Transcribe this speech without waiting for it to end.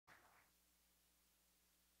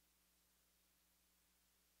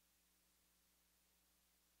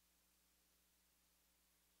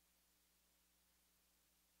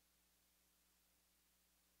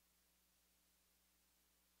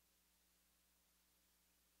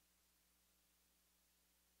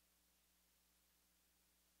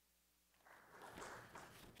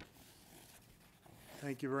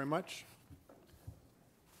Thank you very much.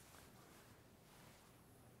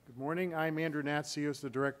 Good morning. I'm Andrew Natsios, the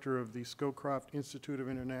director of the Scowcroft Institute of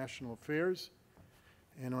International Affairs.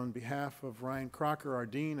 And on behalf of Ryan Crocker, our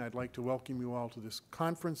dean, I'd like to welcome you all to this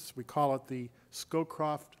conference. We call it the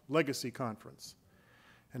Scowcroft Legacy Conference.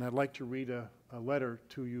 And I'd like to read a letter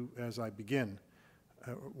to you as I begin,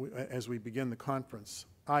 as we begin the conference.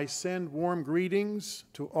 I send warm greetings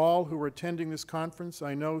to all who are attending this conference.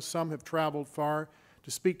 I know some have traveled far to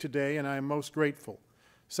speak today, and I am most grateful.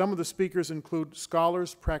 Some of the speakers include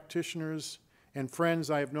scholars, practitioners, and friends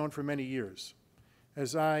I have known for many years.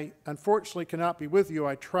 As I unfortunately cannot be with you,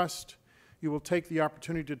 I trust you will take the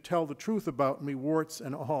opportunity to tell the truth about me, warts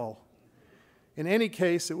and all. In any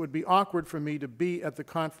case, it would be awkward for me to be at the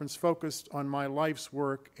conference focused on my life's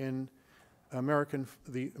work in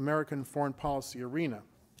the American foreign policy arena.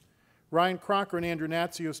 Ryan Crocker and Andrew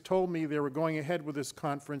Natsios told me they were going ahead with this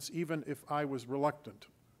conference even if I was reluctant.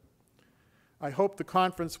 I hope the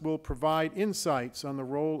conference will provide insights on the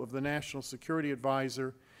role of the National Security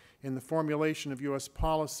Advisor in the formulation of U.S.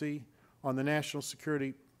 policy, on the national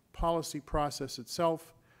security policy process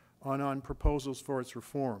itself, and on proposals for its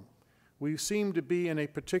reform. We seem to be in a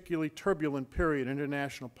particularly turbulent period in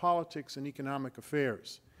international politics and economic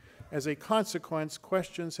affairs. As a consequence,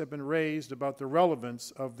 questions have been raised about the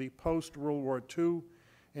relevance of the post-World War II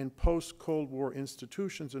and post-Cold War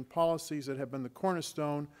institutions and policies that have been the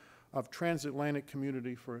cornerstone of transatlantic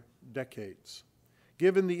community for decades.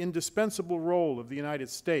 Given the indispensable role of the United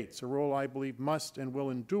States, a role I believe must and will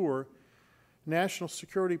endure, national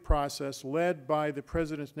security process led by the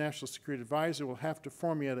President's National Security Advisor will have to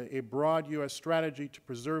formulate a broad U.S. strategy to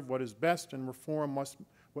preserve what is best and reform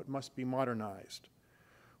what must be modernized.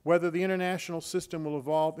 Whether the international system will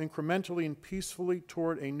evolve incrementally and peacefully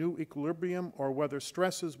toward a new equilibrium, or whether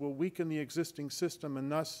stresses will weaken the existing system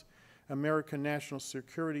and thus American national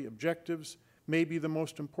security objectives, may be the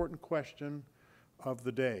most important question of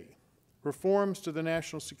the day. Reforms to the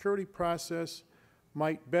national security process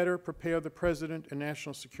might better prepare the President and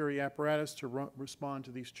national security apparatus to respond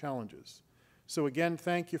to these challenges. So again,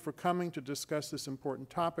 thank you for coming to discuss this important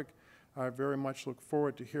topic. I very much look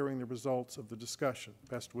forward to hearing the results of the discussion.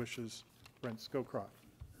 Best wishes, Brent Scowcroft.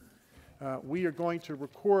 We are going to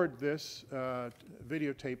record this,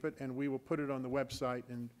 videotape it, and we will put it on the website.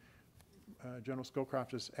 And General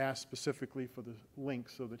Scowcroft has asked specifically for the link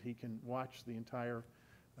so that he can watch the entire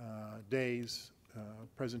day's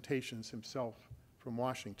presentations himself from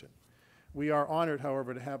Washington. We are honored,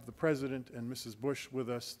 however, to have the President and Mrs. Bush with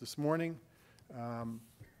us this morning.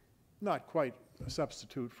 Not quite a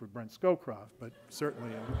substitute for Brent Scowcroft, but certainly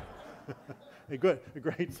a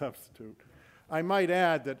great substitute. I might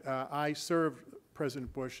add that I served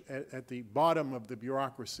President Bush at the bottom of the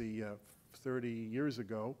bureaucracy 30 years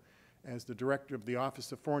ago as the director of the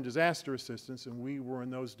Office of Foreign Disaster Assistance, and we were in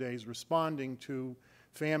those days responding to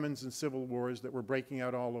famines and civil wars that were breaking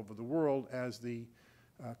out all over the world as the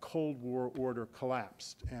Cold War order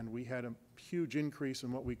collapsed. And we had a huge increase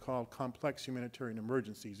in what we call complex humanitarian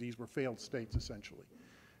emergencies. These were failed states, essentially.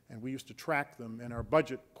 And we used to track them, and our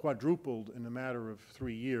budget quadrupled in a matter of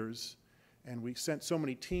 3 years. And we sent so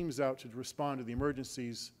many teams out to respond to the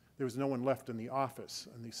emergencies, there was no one left in the office.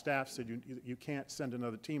 And the staff said, you can't send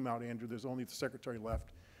another team out, Andrew. There's only the secretary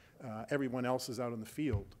left. Everyone else is out in the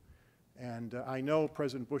field. And I know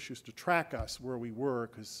President Bush used to track us where we were,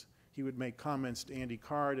 because he would make comments to Andy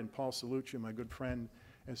Card and Paul Salucci, my good friend,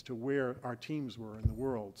 as to where our teams were in the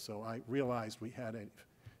world. So I realized we had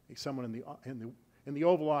someone in the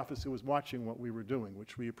Oval Office who was watching what we were doing,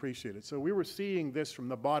 which we appreciated. So we were seeing this from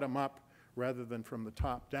the bottom up rather than from the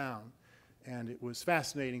top down. And it was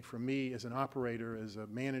fascinating for me as an operator, as a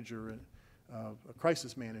manager, a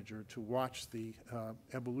crisis manager, to watch the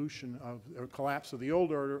evolution of or collapse of the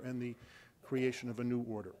old order and the creation of a new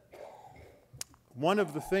order. One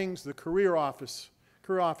of the things the career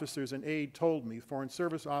officers and aide told me, foreign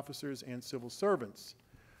service officers and civil servants,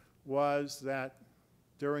 was that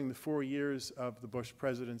during the 4 years of the Bush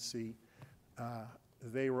presidency,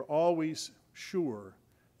 they were always sure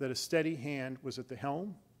that a steady hand was at the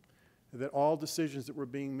helm, that all decisions that were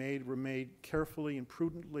being made were made carefully and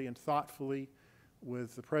prudently and thoughtfully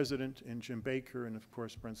with the President and Jim Baker and, of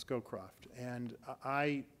course, Brent Scowcroft. And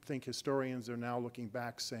I think historians are now looking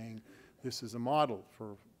back saying this is a model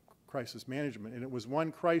for crisis management. And it was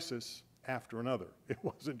one crisis after another. It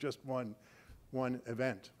wasn't just one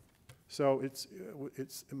event. So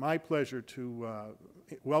it's my pleasure to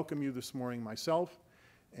welcome you this morning myself.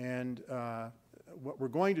 And what we're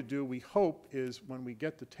going to do, we hope, is when we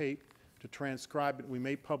get the tape to transcribe it, we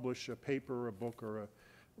may publish a paper or a book or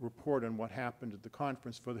report on what happened at the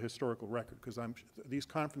conference for the historical record, because these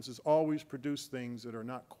conferences always produce things that are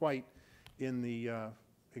not quite in the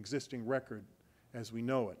existing record as we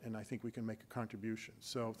know it, and I think we can make a contribution.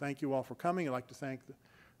 So thank you all for coming. I'd like to thank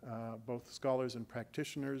both scholars and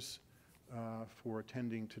practitioners for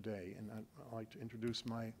attending today. And I'd like to introduce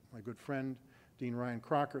my good friend, Dean Ryan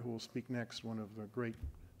Crocker, who will speak next, one of the great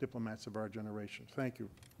diplomats of our generation. Thank you.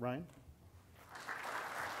 Ryan?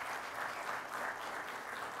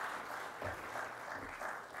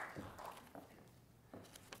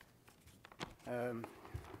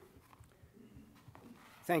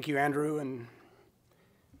 Thank you, Andrew, and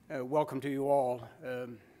welcome to you all.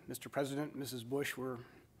 Mr. President, Mrs. Bush, we're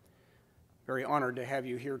very honored to have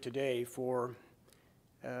you here today for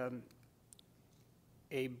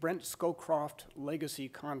a Brent Scowcroft Legacy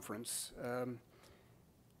Conference.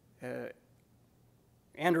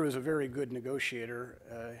 Andrew is a very good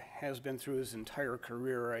negotiator, has been through his entire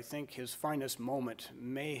career. I think his finest moment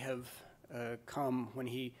may have come when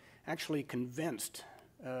he actually convinced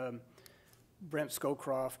Brent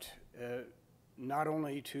Scowcroft not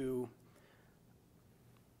only to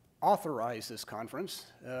authorize this conference,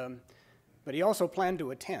 but he also planned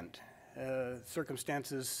to attend.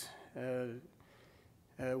 Circumstances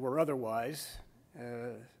were otherwise,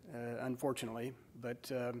 unfortunately,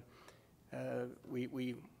 but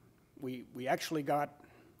we actually got,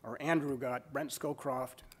 or Andrew got, Brent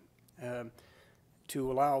Scowcroft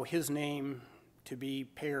to allow his name to be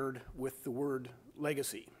paired with the word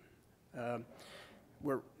legacy.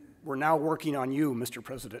 We're now working on you, Mr.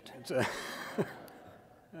 President.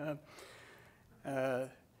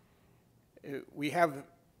 We have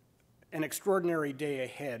an extraordinary day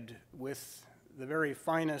ahead with the very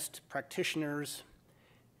finest practitioners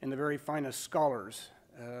and the very finest scholars.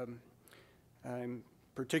 I'm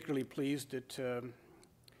particularly pleased that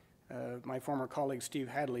my former colleague Steve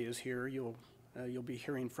Hadley is here. You'll be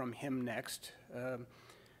hearing from him next.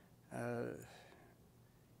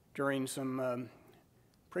 During some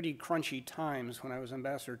pretty crunchy times when I was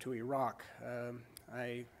ambassador to Iraq,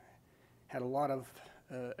 I had a lot of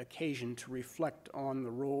occasion to reflect on the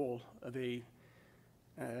role of a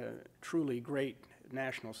truly great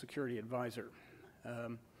national security advisor,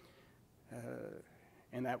 and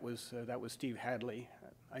that was Steve Hadley.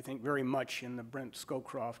 I think very much in the Brent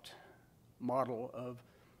Scowcroft model of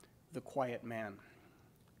the quiet man.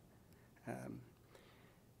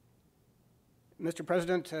 Mr.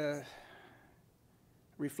 President,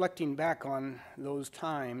 reflecting back on those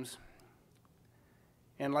times,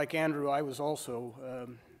 and like Andrew, I was also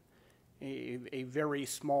a very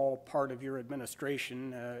small part of your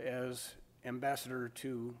administration as ambassador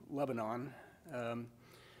to Lebanon.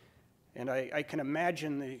 And I can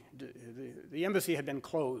imagine the embassy had been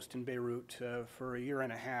closed in Beirut for a year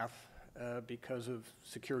and a half because of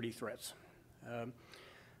security threats.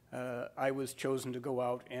 I was chosen to go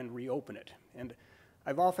out and reopen it. And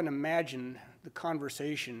I've often imagined the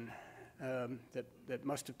conversation that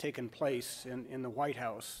must have taken place in the White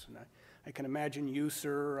House. And I can imagine you,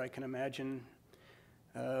 sir, I can imagine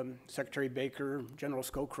Secretary Baker, General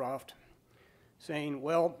Scowcroft saying,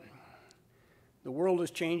 well, the world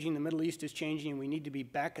is changing, the Middle East is changing, and we need to be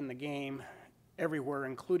back in the game everywhere,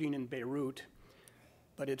 including in Beirut,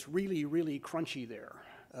 but it's really, really crunchy there.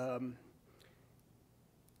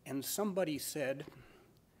 And somebody said,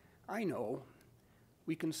 I know,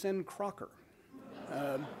 we can send Crocker.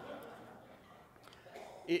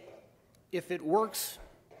 If it works,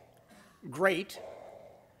 great,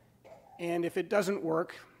 and if it doesn't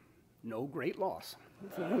work, no great loss.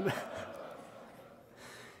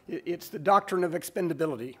 It's the doctrine of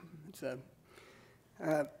expendability.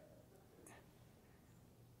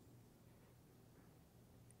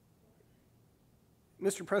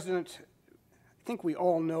 Mr. President, I think we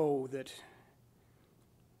all know that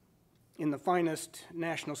in the finest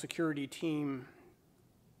national security team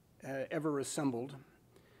ever assembled,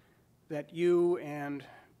 that you and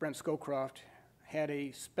Brent Scowcroft had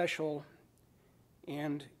a special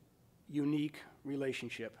and unique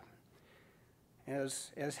relationship.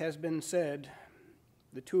 As has been said,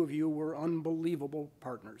 the two of you were unbelievable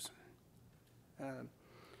partners.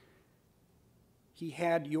 He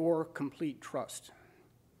had your complete trust,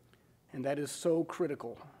 and that is so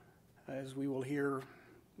critical, as we will hear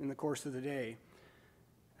in the course of the day,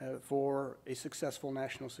 for a successful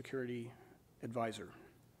national security advisor.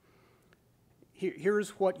 Here's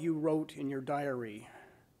what you wrote in your diary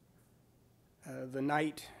the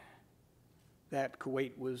night that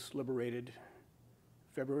Kuwait was liberated,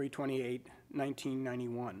 February 28,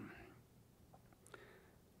 1991.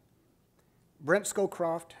 Brent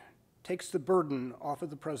Scowcroft takes the burden off of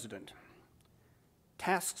the president,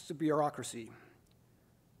 tasks the bureaucracy,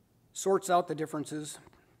 sorts out the differences,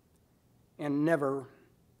 and never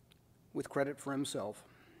with credit for himself.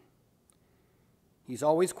 He's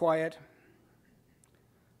always quiet,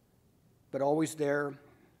 but always there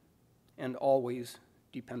and always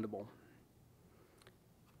dependable.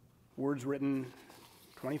 Words written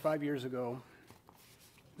 25 years ago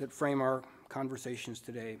that frame our conversations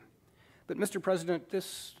today. But Mr. President,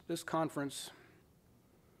 this conference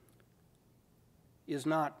is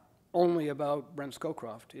not only about Brent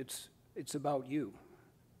Scowcroft, it's about you.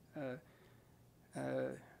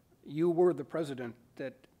 You were the president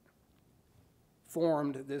that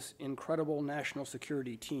formed this incredible national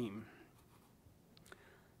security team.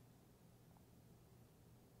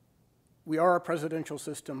 We are a presidential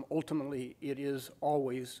system. Ultimately, it is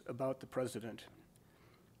always about the president.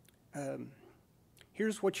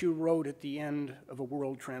 Here's what you wrote at the end of A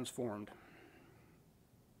World Transformed.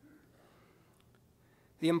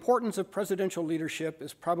 The importance of presidential leadership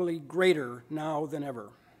is probably greater now than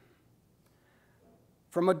ever.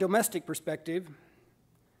 From a domestic perspective,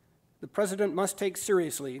 the president must take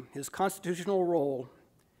seriously his constitutional role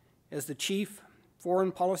as the chief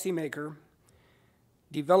foreign policy maker,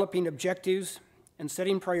 developing objectives and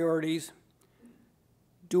setting priorities,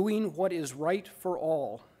 doing what is right for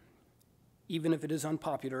all, even if it is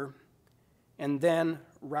unpopular, and then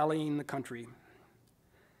rallying the country.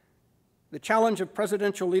 The challenge of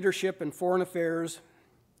presidential leadership in foreign affairs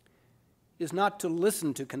is not to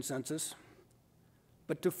listen to consensus,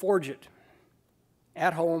 but to forge it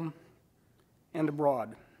at home and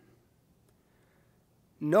abroad.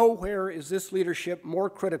 Nowhere is this leadership more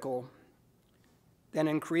critical than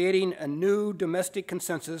in creating a new domestic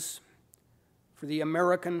consensus for the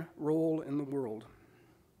American role in the world.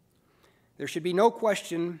 There should be no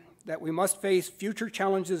question that we must face future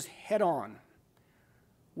challenges head-on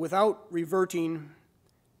without reverting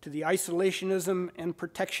to the isolationism and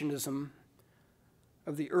protectionism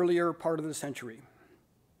of the earlier part of the century.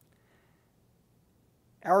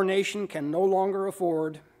 Our nation can no longer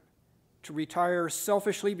afford to retire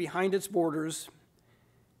selfishly behind its borders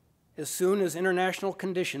as soon as international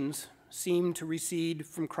conditions seem to recede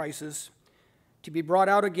from crisis, to be brought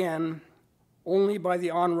out again only by the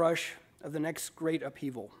onrush of the next great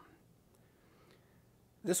upheaval.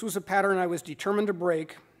 This was a pattern I was determined to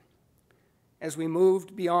break as we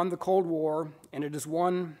moved beyond the Cold War, and it is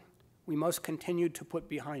one we must continue to put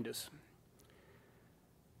behind us.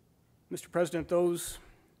 Mr. President, those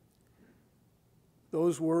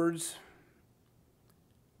words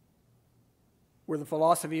were the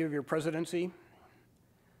philosophy of your presidency.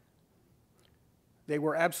 They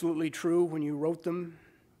were absolutely true when you wrote them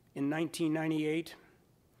in 1998,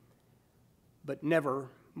 but never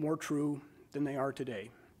more true than they are today.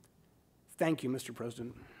 Thank you, Mr.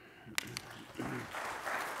 President.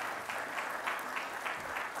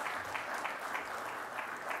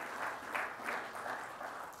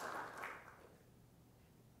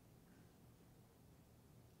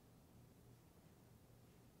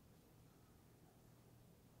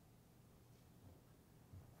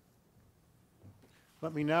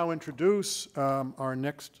 Let me now introduce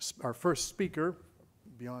our first speaker,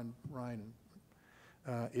 beyond Ryan,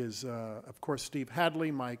 is, of course, Steve Hadley,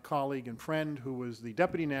 my colleague and friend, who was the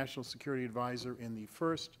Deputy National Security Advisor in the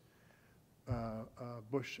first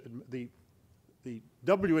the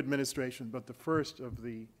W administration, but the first of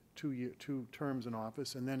the two terms in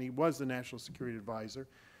office, and then he was the National Security Advisor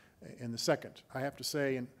in the second. I have to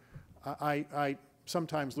say, and I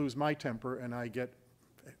sometimes lose my temper, and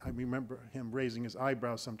I remember him raising his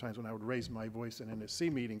eyebrows sometimes when I would raise my voice in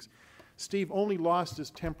NSC meetings. Steve only lost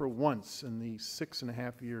his temper once in the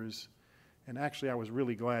 6.5 years, and actually I was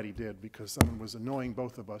really glad he did, because someone was annoying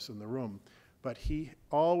both of us in the room. But he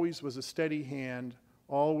always was a steady hand,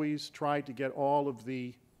 always tried to get all of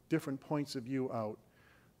the different points of view out.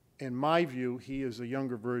 In my view, he is a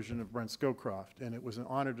younger version of Brent Scowcroft, and it was an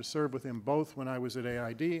honor to serve with him both when I was at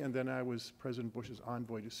AID and then I was President Bush's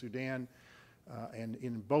envoy to Sudan. And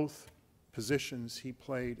in both positions, he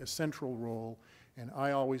played a central role. And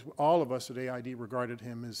all of us at AID regarded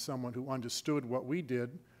him as someone who understood what we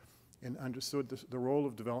did and understood the role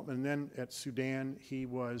of development. And then at Sudan, he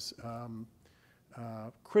was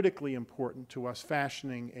critically important to us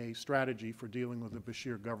fashioning a strategy for dealing with the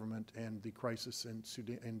Bashir government and the crisis in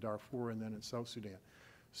Sudan, in Darfur, and then in South Sudan.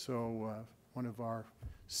 So one of our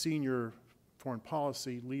senior foreign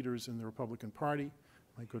policy leaders in the Republican Party,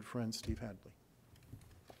 my good friend Steve Hadley.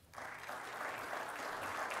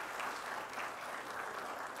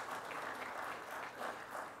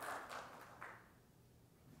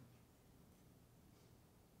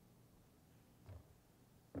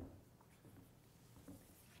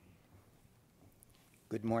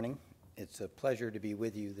 Good morning. It's a pleasure to be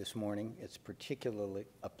with you this morning. It's particularly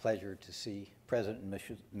a pleasure to see President and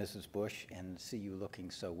Mrs. Bush and see you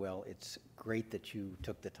looking so well. It's great that you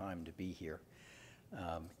took the time to be here.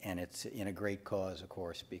 And it's in a great cause, of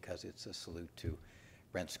course, because it's a salute to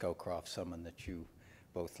Brent Scowcroft, someone that you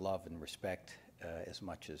both love and respect as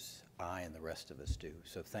much as I and the rest of us do.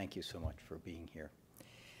 So thank you so much for being here.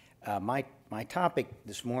 My topic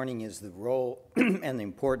this morning is the role and the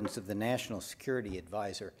importance of the National Security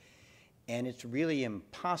Advisor, and it's really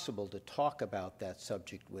impossible to talk about that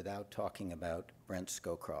subject without talking about Brent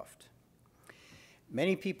Scowcroft.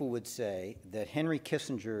 Many people would say that Henry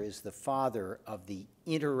Kissinger is the father of the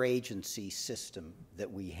interagency system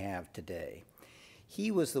that we have today.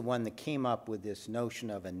 He was the one that came up with this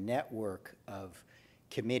notion of a network of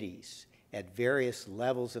committees at various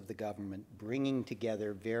levels of the government, bringing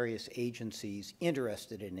together various agencies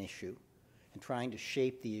interested in an issue and trying to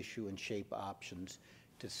shape the issue and shape options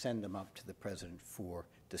to send them up to the president for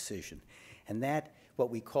decision. And that, what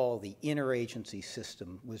we call the interagency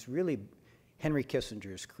system, was really Henry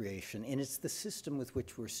Kissinger's creation, and it's the system with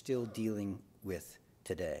which we're still dealing with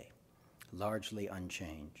today, largely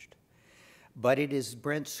unchanged. But it is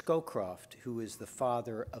Brent Scowcroft who is the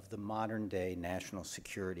father of the modern-day National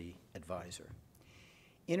Security Advisor.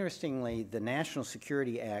 Interestingly, the National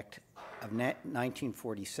Security Act of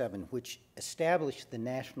 1947, which established the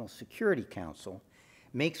National Security Council,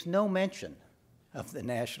 makes no mention of the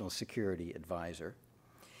National Security Advisor.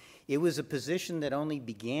 It was a position that only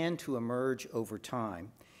began to emerge over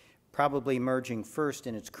time, probably emerging first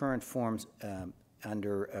in its current forms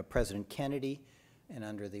under President Kennedy and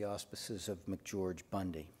under the auspices of McGeorge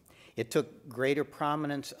Bundy. It took greater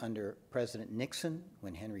prominence under President Nixon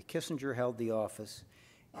when Henry Kissinger held the office,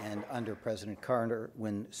 and under President Carter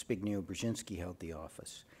when Zbigniew Brzezinski held the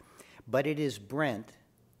office. But it is Brent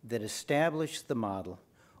that established the model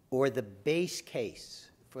or the base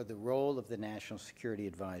case for the role of the National Security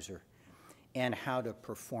Advisor and how to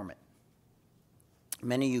perform it.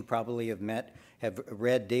 Many of you probably have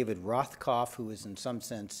read David Rothkopf, who is in some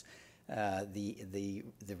sense the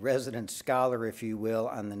resident scholar, if you will,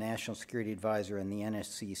 on the National Security Advisor and the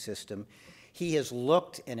NSC system. He has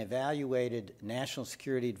looked and evaluated national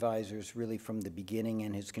security advisors really from the beginning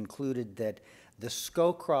and has concluded that the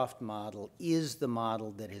Scowcroft model is the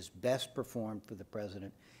model that is best performed for the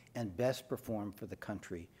president and best performed for the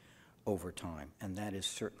country over time, and that is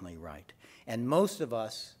certainly right. And most of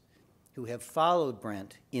us who have followed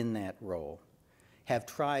Brent in that role have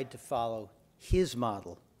tried to follow his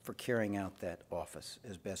model for carrying out that office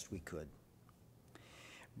as best we could.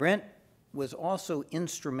 Brent was also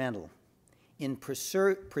instrumental in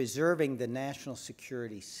preserving the national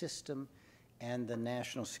security system and the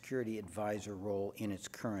National Security Advisor role in its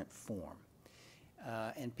current form.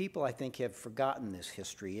 And people, I think, have forgotten this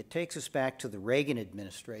history. It takes us back to the Reagan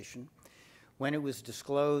administration when it was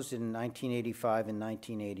disclosed in 1985 and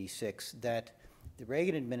 1986 that the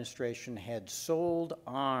Reagan administration had sold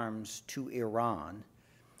arms to Iran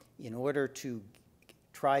in order to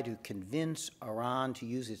try to convince Iran to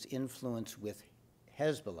use its influence with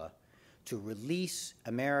Hezbollah to release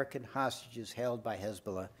American hostages held by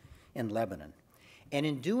Hezbollah in Lebanon. And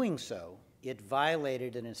in doing so, it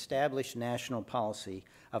violated an established national policy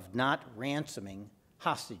of not ransoming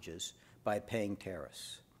hostages by paying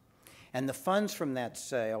terrorists. And the funds from that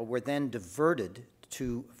sale were then diverted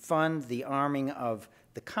to fund the arming of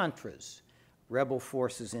the Contras, rebel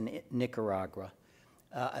forces in Nicaragua,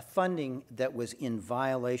 a funding that was in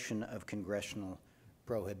violation of congressional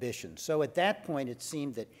prohibition. So at that point, it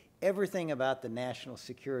seemed that everything about the national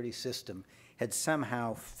security system had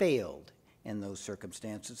somehow failed in those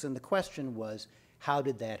circumstances. And the question was, how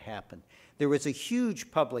did that happen? There was a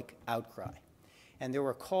huge public outcry, and there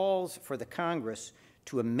were calls for the Congress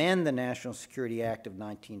to amend the National Security Act of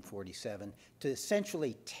 1947 to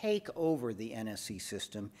essentially take over the NSC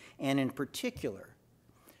system, and in particular,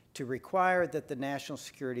 to require that the National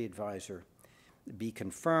Security Advisor be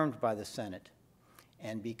confirmed by the Senate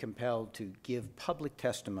and be compelled to give public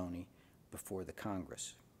testimony before the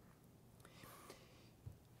Congress.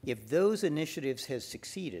 If those initiatives had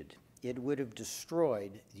succeeded, it would have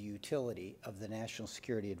destroyed the utility of the National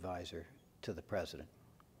Security Advisor to the President.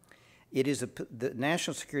 The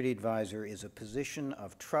National Security Advisor is a position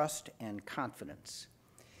of trust and confidence,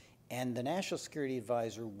 and the National Security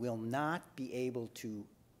Advisor will not be able to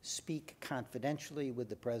speak confidentially with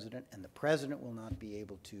the President, and the President will not be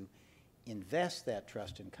able to invest that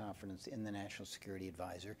trust and confidence in the National Security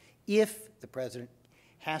Advisor if the President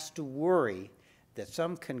has to worry that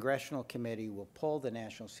some congressional committee will pull the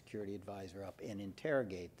National Security Advisor up and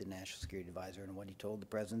interrogate the National Security Advisor and what he told the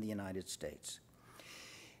President of the United States.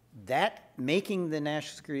 That making the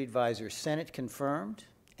National Security Advisor Senate confirmed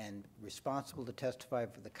and responsible to testify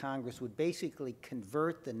for the Congress would basically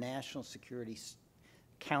convert the National Security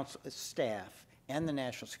Council staff and the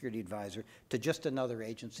National Security Advisor to just another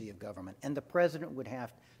agency of government. And the President would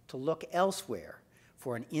have to look elsewhere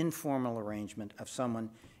for an informal arrangement of someone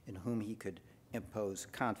in whom he could impose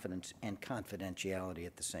confidence and confidentiality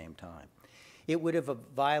at the same time. It would have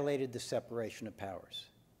violated the separation of powers,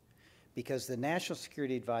 because the National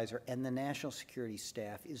Security Advisor and the National Security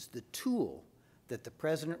Staff is the tool that the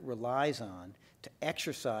President relies on to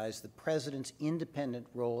exercise the President's independent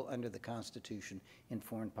role under the Constitution in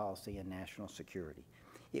foreign policy and national security.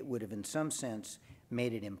 It would have, in some sense,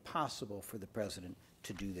 made it impossible for the President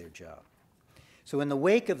to do their job. So in the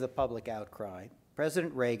wake of the public outcry,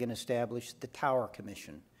 President Reagan established the Tower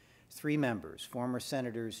Commission, 3 members, former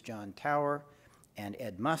Senators John Tower and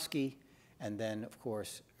Ed Muskie, and then, of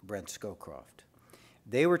course, Brent Scowcroft.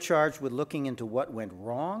 They were charged with looking into what went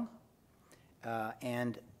wrong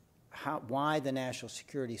and why the national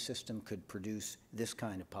security system could produce this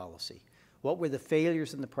kind of policy. What were the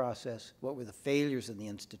failures in the process, what were the failures in the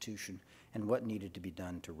institution, and what needed to be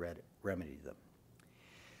done to remedy them.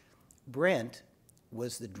 Brent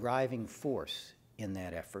was the driving force in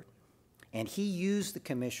that effort, and he used the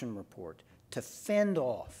Commission report to fend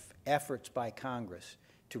off efforts by Congress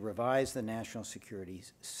to revise the national security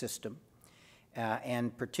system,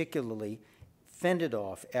 and particularly fended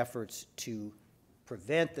off efforts to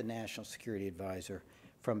prevent the National Security Advisor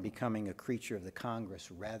from becoming a creature of the Congress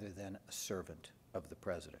rather than a servant of the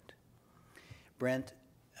President. Brent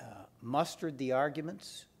mustered the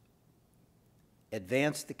arguments,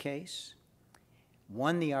 advanced the case,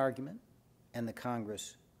 won the argument, and the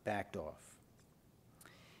Congress backed off.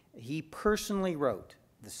 He personally wrote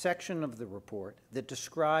the section of the report that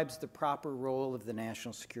describes the proper role of the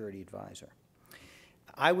National Security Advisor.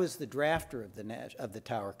 I was the drafter of the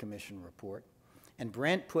Tower Commission report, and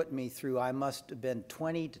Brent put me through, I must have been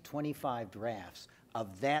 20 to 25 drafts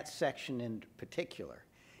of that section in particular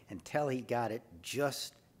until he got it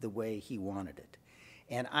just the way he wanted it.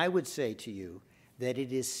 And I would say to you that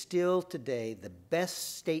it is still today the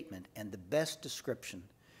best statement and the best description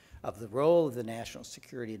of the role of the National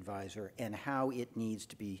Security Advisor and how it needs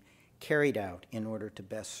to be carried out in order to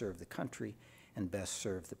best serve the country and best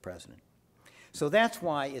serve the President. So that's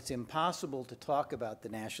why it's impossible to talk about the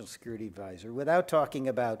National Security Advisor without talking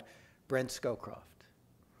about Brent Scowcroft.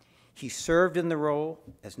 He served in the role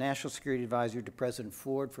as National Security Advisor to President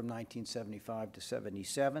Ford from 1975 to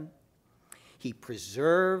 77. He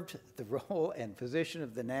preserved the role and position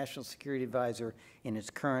of the National Security Advisor in its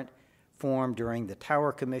current form during the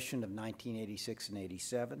Tower Commission of 1986 and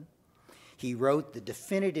 87. He wrote the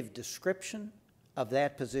definitive description of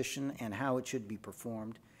that position and how it should be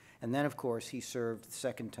performed. And then, of course, he served the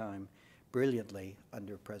second time brilliantly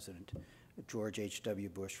under President George H.W.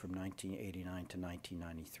 Bush from 1989 to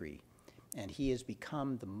 1993. And he has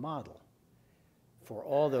become the model for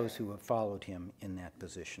all those who have followed him in that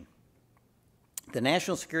position. The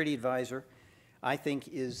National Security Advisor, I think,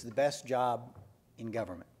 is the best job in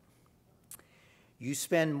government. You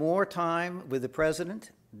spend more time with the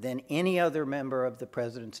President than any other member of the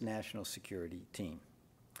President's national security team.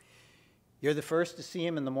 You're the first to see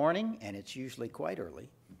him in the morning, and it's usually quite early,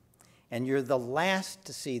 and you're the last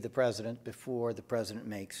to see the President before the President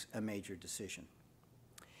makes a major decision.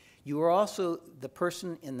 You are also the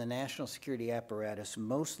person in the national security apparatus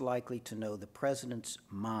most likely to know the President's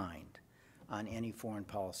mind on any foreign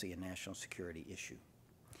policy and national security issue.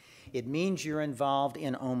 It means you're involved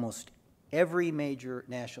in almost every major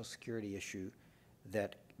national security issue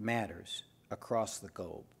that matters across the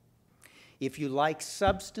globe. If you like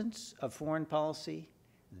substance of foreign policy,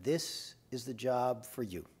 this is the job for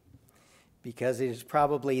you, because it is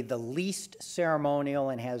probably the least ceremonial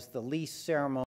and has the least ceremony